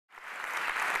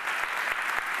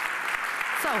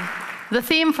So, the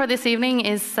theme for this evening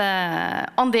is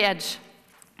on the edge.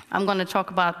 I'm going to talk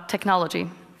about technology.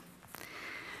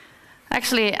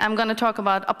 Actually, I'm going to talk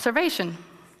about observation.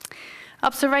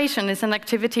 Observation is an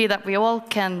activity that we all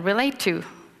can relate to.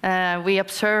 We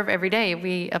observe every day.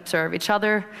 We observe each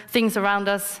other, things around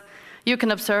us. You can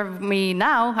observe me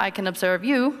now, I can observe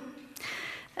you.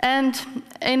 And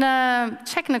in a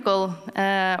technical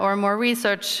or more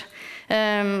research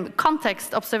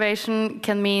context, observation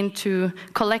can mean to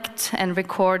collect and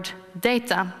record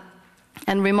data.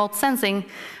 And remote sensing,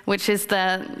 which is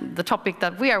the topic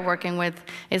that we are working with,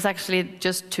 is actually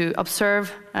just to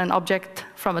observe an object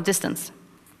from a distance.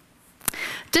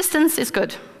 Distance is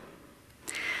good.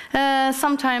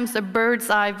 Sometimes a bird's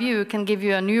eye view can give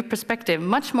you a new perspective,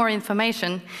 much more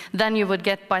information than you would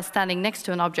get by standing next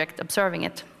to an object observing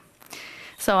it.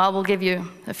 So I will give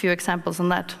you a few examples on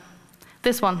that.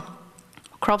 This one,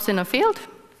 crops in a field,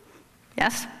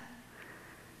 yes.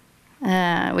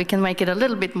 We can make it a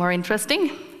little bit more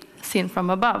interesting, seen from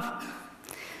above.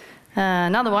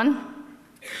 Another one,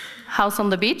 house on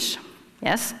the beach,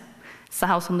 yes, it's a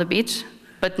house on the beach,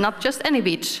 but not just any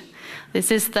beach.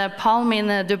 This is the Palm in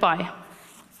Dubai.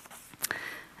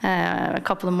 A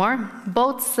couple more.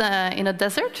 Boats in a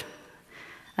desert.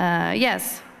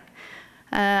 Yes.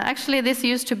 Actually, this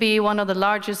used to be one of the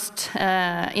largest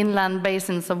inland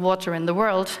basins of water in the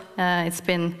world. It's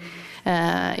been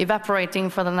evaporating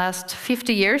for the last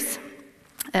 50 years,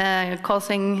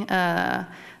 causing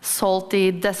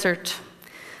salty desert.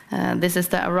 This is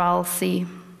the Aral Sea.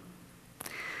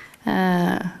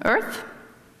 Earth.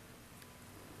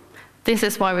 This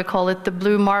is why we call it the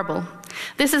blue marble.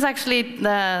 This is actually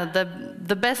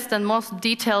the best and most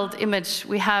detailed image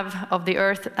we have of the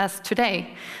Earth as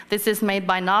today. This is made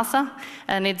by NASA,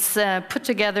 and it's put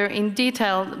together in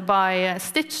detail by,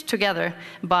 stitched together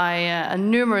by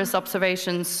numerous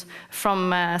observations from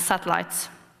satellites,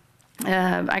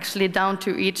 actually down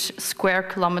to each square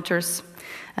kilometers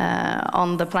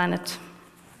on the planet.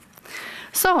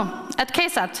 So, at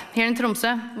KSAT, here in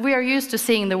Tromsø, we are used to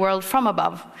seeing the world from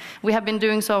above. We have been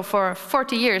doing so for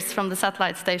 40 years from the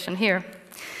satellite station here.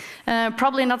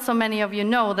 Probably not so many of you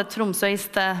know that Tromsø is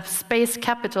the space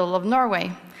capital of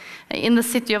Norway. In the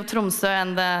city of Tromsø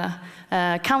and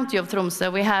the county of Tromsø,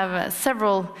 we have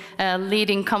several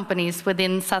leading companies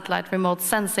within satellite remote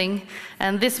sensing,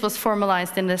 and this was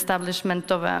formalized in the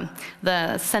establishment of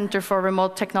the Center for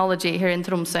Remote Technology here in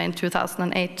Tromsø in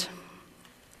 2008.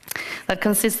 That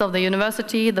consists of the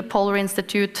university, the Polar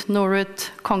Institute, Norut,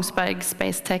 Kongsberg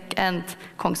Space Tech, and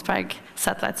Kongsberg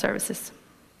Satellite Services.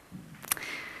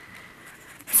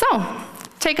 So,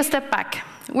 take a step back.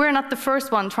 We're not the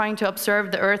first one trying to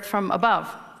observe the Earth from above.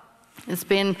 There's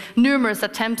been numerous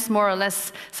attempts, more or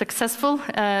less successful,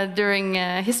 during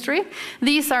history.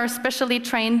 These are specially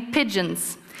trained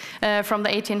pigeons from the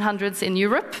 1800s in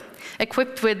Europe,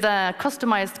 equipped with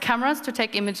customized cameras to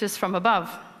take images from above.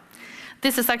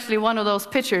 This is actually one of those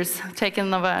pictures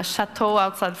taken of a chateau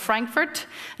outside Frankfurt,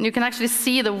 and you can actually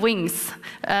see the wings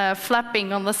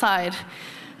flapping on the side.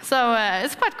 So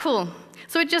it's quite cool.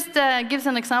 So it just gives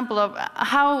an example of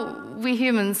how we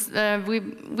humans,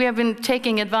 we have been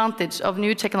taking advantage of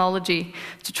new technology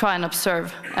to try and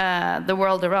observe the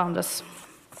world around us.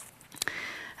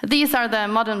 These are the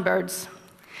modern birds.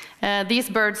 These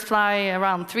birds fly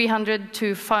around 300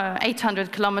 to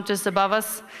 800 kilometers above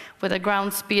us with a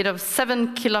ground speed of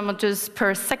 7 kilometers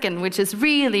per second, which is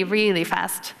really, really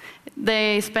fast.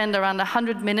 They spend around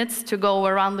 100 minutes to go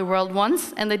around the world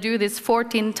once, and they do this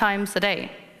 14 times a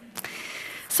day.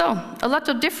 So, a lot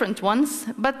of different ones,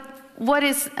 but what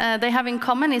they have in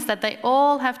common is that they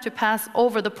all have to pass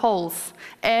over the poles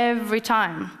every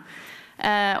time,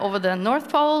 over the North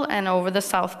Pole and over the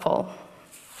South Pole.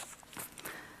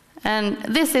 And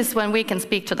this is when we can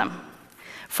speak to them.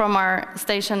 From our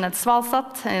station at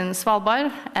Svalsat in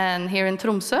Svalbard, and here in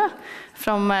Tromsø,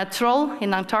 from Troll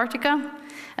in Antarctica,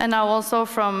 and now also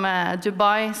from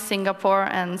Dubai, Singapore,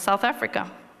 and South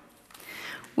Africa.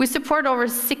 We support over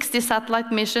 60 satellite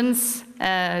missions,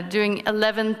 doing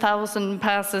 11,000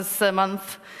 passes a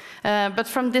month. But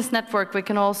from this network, we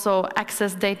can also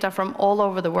access data from all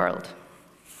over the world.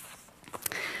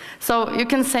 So you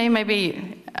can say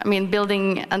maybe,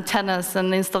 building antennas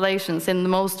and installations in the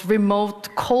most remote,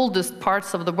 coldest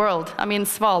parts of the world.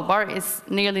 Svalbard is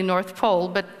nearly North Pole,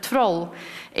 but Troll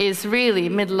is really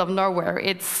middle of nowhere.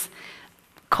 It's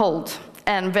cold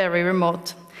and very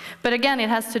remote. But again, it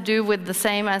has to do with the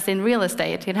same as in real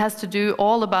estate. It has to do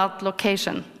all about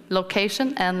location,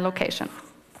 location and location.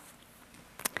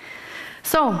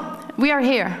 So we are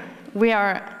here. We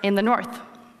are in the north.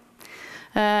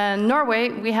 Norway,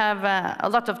 we have a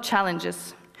lot of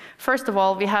challenges. First of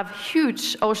all, we have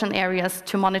huge ocean areas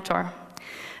to monitor,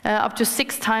 up to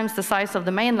 6 times the size of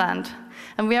the mainland,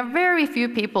 and we have very few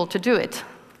people to do it.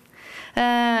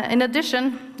 In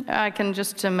addition, I can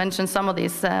just mention some of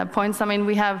these points. I mean,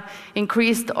 we have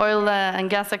increased oil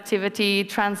and gas activity,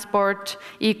 transport,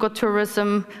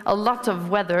 ecotourism, a lot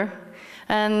of weather,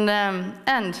 and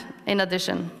in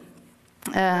addition,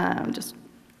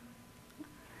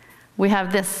 we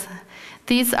have this.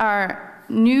 These are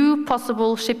new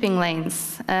possible shipping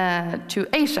lanes to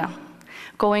Asia,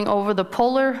 going over the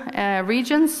polar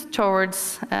regions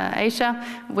towards Asia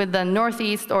with the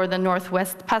northeast or the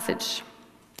northwest passage.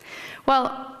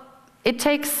 Well, it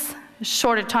takes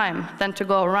shorter time than to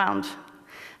go around,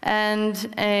 and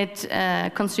it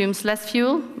consumes less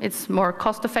fuel, it's more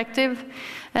cost effective.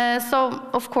 So,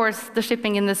 of course, the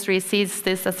shipping industry sees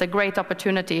this as a great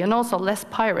opportunity, and also less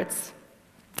pirates.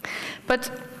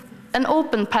 But an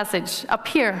open passage up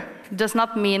here does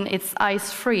not mean it's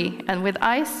ice-free, and with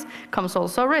ice comes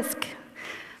also risk.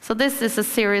 So this is a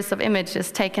series of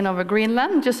images taken over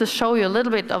Greenland, just to show you a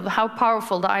little bit of how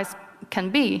powerful the ice can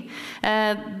be.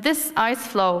 This ice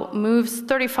flow moves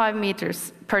 35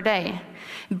 meters per day.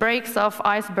 It breaks off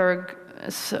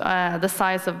icebergs the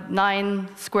size of 9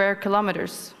 square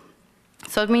kilometers.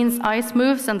 So it means ice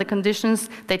moves and the conditions,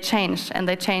 they change, and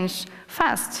they change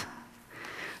fast.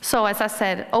 So as I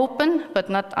said, open but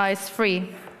not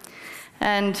ice-free.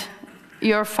 And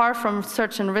you're far from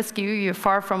search and rescue, you're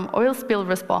far from oil spill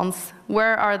response.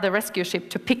 Where are the rescue ships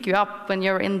to pick you up when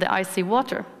you're in the icy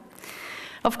water?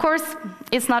 Of course,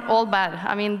 it's not all bad.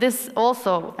 I mean, this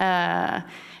also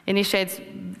initiates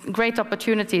great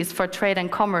opportunities for trade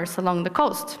and commerce along the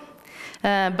coast.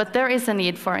 But there is a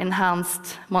need for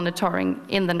enhanced monitoring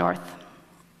in the north.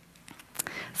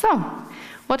 So,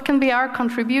 what can be our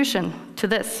contribution to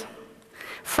this?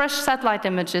 Fresh satellite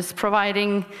images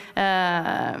providing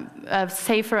a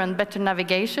safer and better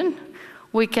navigation.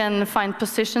 We can find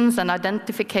positions and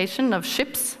identification of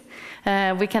ships.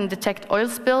 We can detect oil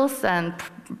spills and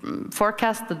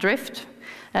forecast the drift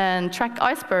and track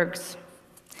icebergs.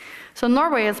 So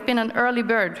Norway has been an early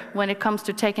bird when it comes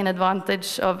to taking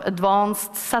advantage of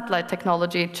advanced satellite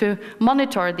technology to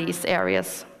monitor these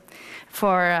areas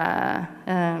for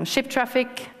ship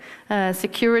traffic,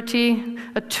 security,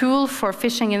 a tool for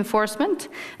fishing enforcement,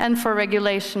 and for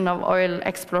regulation of oil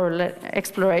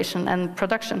exploration and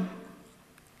production.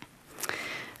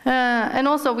 And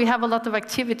also we have a lot of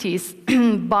activities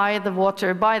by the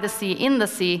water, by the sea, in the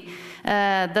sea,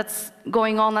 that's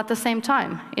going on at the same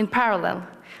time, in parallel.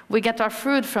 We get our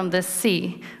food from the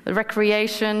sea,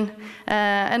 recreation,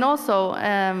 and also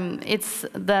it's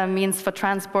the means for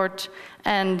transport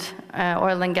and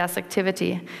oil and gas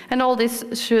activity. And all this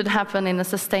should happen in a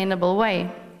sustainable way.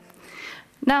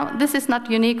 Now, this is not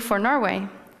unique for Norway.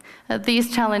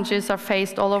 These challenges are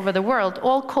faced all over the world.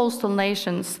 All coastal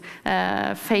nations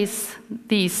face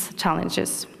these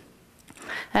challenges.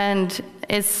 And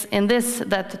it's in this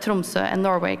that Tromsø and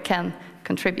Norway can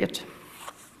contribute.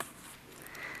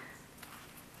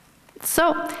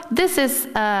 So this is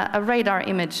a radar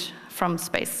image from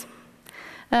space.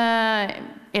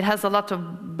 It has a lot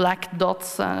of black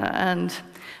dots and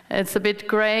it's a bit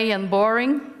gray and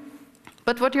boring.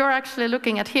 But what you're actually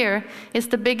looking at here is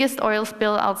the biggest oil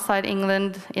spill outside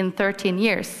England in 13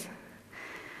 years.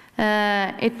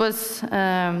 It was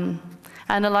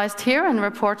analyzed here and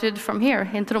reported from here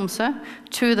in Tromsø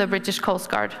to the British Coast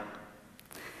Guard.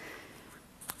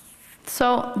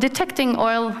 So detecting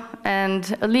oil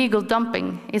and illegal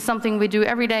dumping is something we do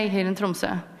every day here in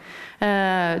Tromsø,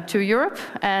 to Europe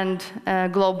and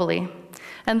globally.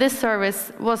 And this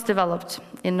service was developed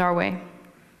in Norway.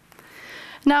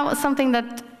 Now, something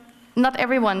that not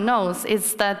everyone knows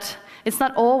is that it's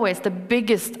not always the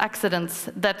biggest accidents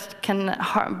that can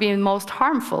be most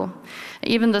harmful.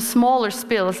 Even the smaller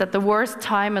spills at the worst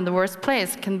time and the worst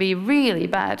place can be really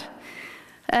bad.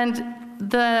 And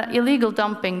the illegal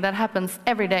dumping that happens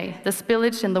every day, the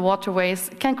spillage in the waterways,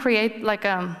 can create like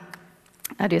a,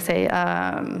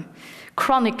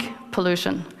 chronic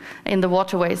pollution in the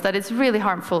waterways that is really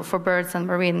harmful for birds and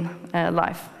marine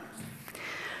life.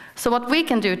 So what we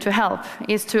can do to help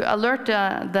is to alert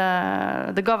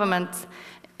the government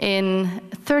in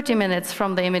 30 minutes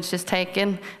from the image is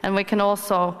taken, and we can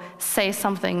also say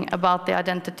something about the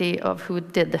identity of who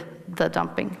did the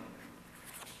dumping.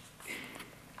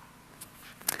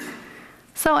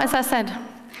 So as I said,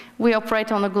 we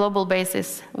operate on a global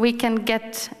basis. We can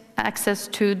get access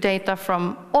to data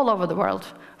from all over the world,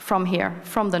 from here,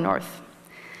 from the north.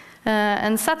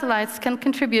 And satellites can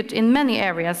contribute in many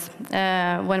areas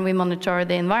when we monitor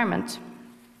the environment.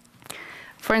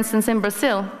 For instance, in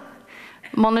Brazil,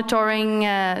 monitoring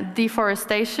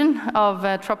deforestation of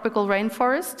tropical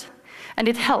rainforest, and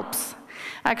it helps.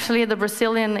 Actually, the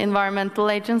Brazilian Environmental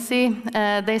Agency,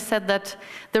 they said that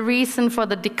the reason for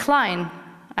the decline,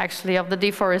 actually, of the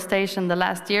deforestation the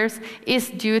last years is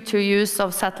due to use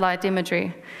of satellite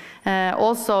imagery,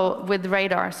 also with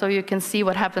radar, so you can see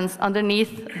what happens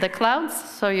underneath the clouds,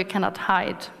 so you cannot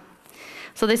hide.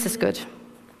 So this is good.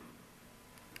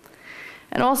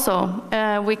 And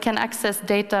also, we can access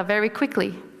data very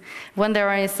quickly. When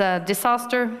there is a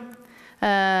disaster,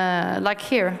 like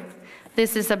here,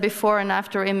 this is a before and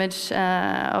after image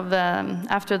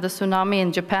after the tsunami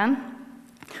in Japan.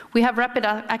 We have rapid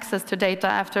access to data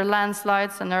after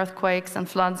landslides and earthquakes and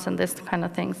floods and this kind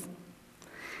of things.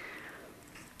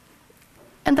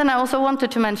 And then I also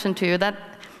wanted to mention to you that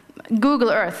Google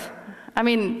Earth, I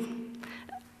mean,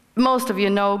 most of you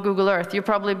know Google Earth. You've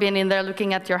probably been in there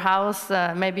looking at your house,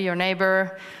 maybe your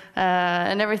neighbor,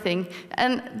 and everything.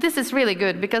 And this is really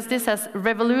good because this has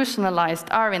revolutionized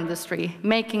our industry,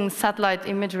 making satellite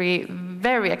imagery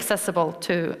very accessible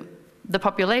to the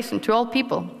population, to all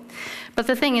people. But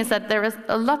the thing is that there is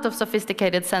a lot of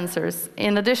sophisticated sensors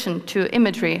in addition to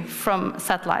imagery from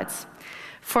satellites.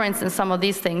 For instance, some of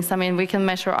these things, I mean, we can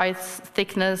measure ice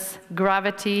thickness,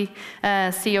 gravity,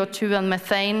 CO2 and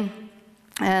methane,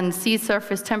 and sea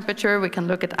surface temperature. We can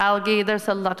look at algae. There's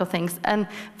a lot of things. And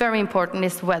very important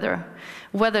is weather.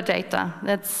 Weather data,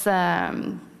 that's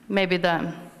maybe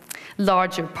the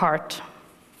larger part.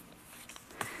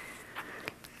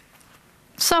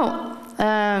 So,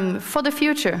 for the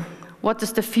future, what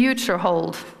does the future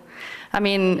hold? I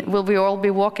mean, will we all be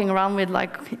walking around with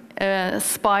like a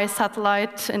spy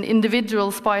satellite, an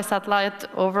individual spy satellite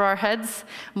over our heads,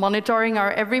 monitoring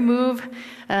our every move?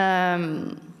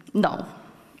 No.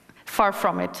 Far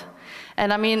from it.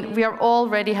 And I mean, we are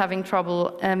already having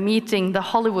trouble meeting the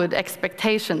Hollywood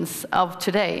expectations of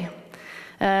today.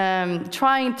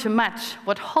 Trying to match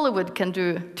what Hollywood can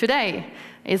do today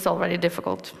is already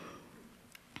difficult.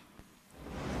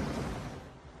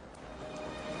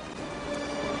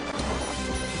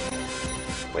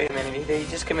 Wait a minute, he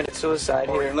just committed suicide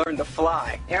here. He learned to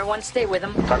fly. Everyone stay with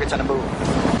him. Target's on the move.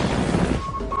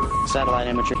 Satellite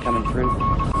imagery coming through.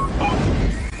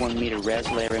 1 meter res,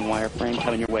 layering wireframe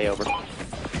coming your way over.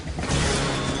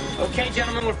 Okay,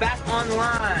 gentlemen, we're back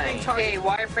online. Okay,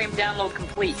 wireframe download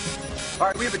complete. All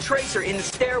right, we have a tracer in the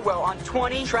stairwell on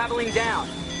 20, traveling down.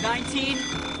 19,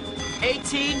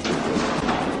 18,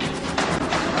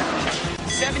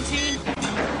 17.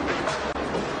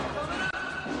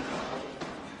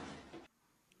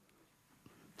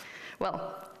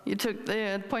 Well, you took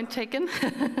the point taken.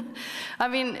 I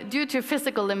mean, due to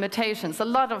physical limitations, a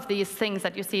lot of these things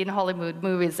that you see in Hollywood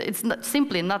movies, it's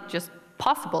simply not just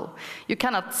possible. You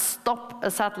cannot stop a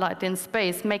satellite in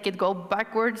space, make it go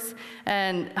backwards,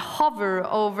 and hover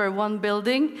over one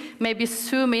building, maybe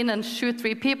zoom in and shoot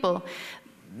 3 people.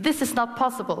 This is not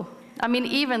possible. I mean,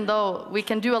 even though we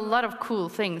can do a lot of cool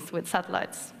things with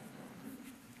satellites.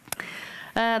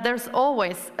 There's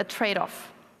always a trade-off.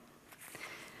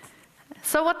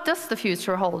 So what does the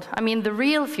future hold? I mean, the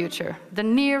real future, the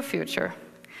near future.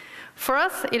 For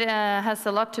us, it has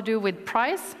a lot to do with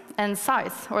price and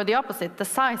size, or the opposite, the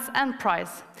size and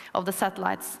price of the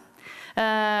satellites.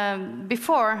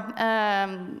 Before,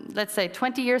 let's say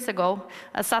 20 years ago,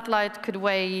 a satellite could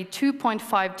weigh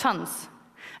 2.5 tons,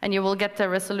 and you will get a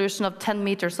resolution of 10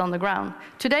 meters on the ground.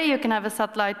 Today, you can have a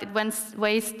satellite that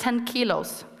weighs 10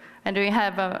 kilos, and you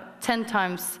have a 10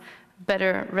 times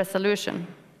better resolution.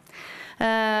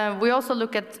 We also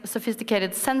look at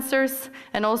sophisticated sensors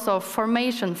and also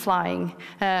formation flying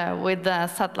with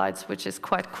satellites, which is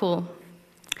quite cool.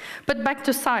 But back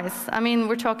to size. I mean,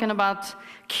 we're talking about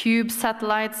cube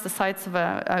satellites, the size of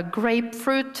a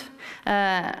grapefruit,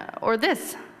 or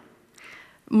this.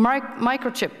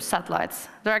 Microchip satellites.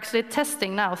 They're actually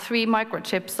testing now 3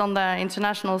 microchips on the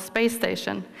International Space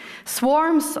Station.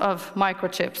 Swarms of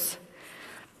microchips.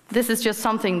 This is just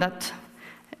something that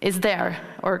is there,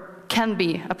 or can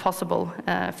be a possible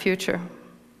future.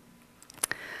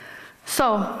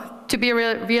 So, to be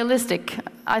realistic,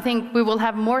 I think we will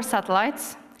have more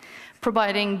satellites,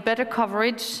 providing better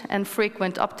coverage and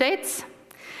frequent updates.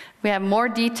 We have more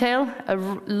detail, a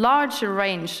larger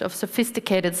range of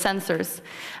sophisticated sensors.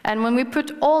 And when we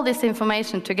put all this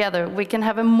information together, we can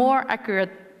have a more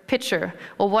accurate picture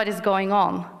of what is going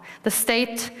on, the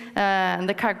state and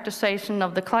the characterization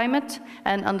of the climate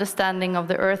and understanding of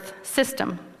the Earth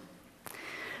system.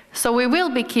 So we will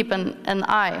be keeping an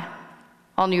eye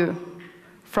on you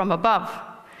from above.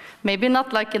 Maybe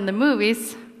not like in the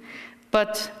movies,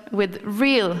 but with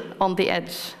real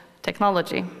on-the-edge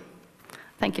technology.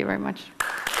 Thank you very much.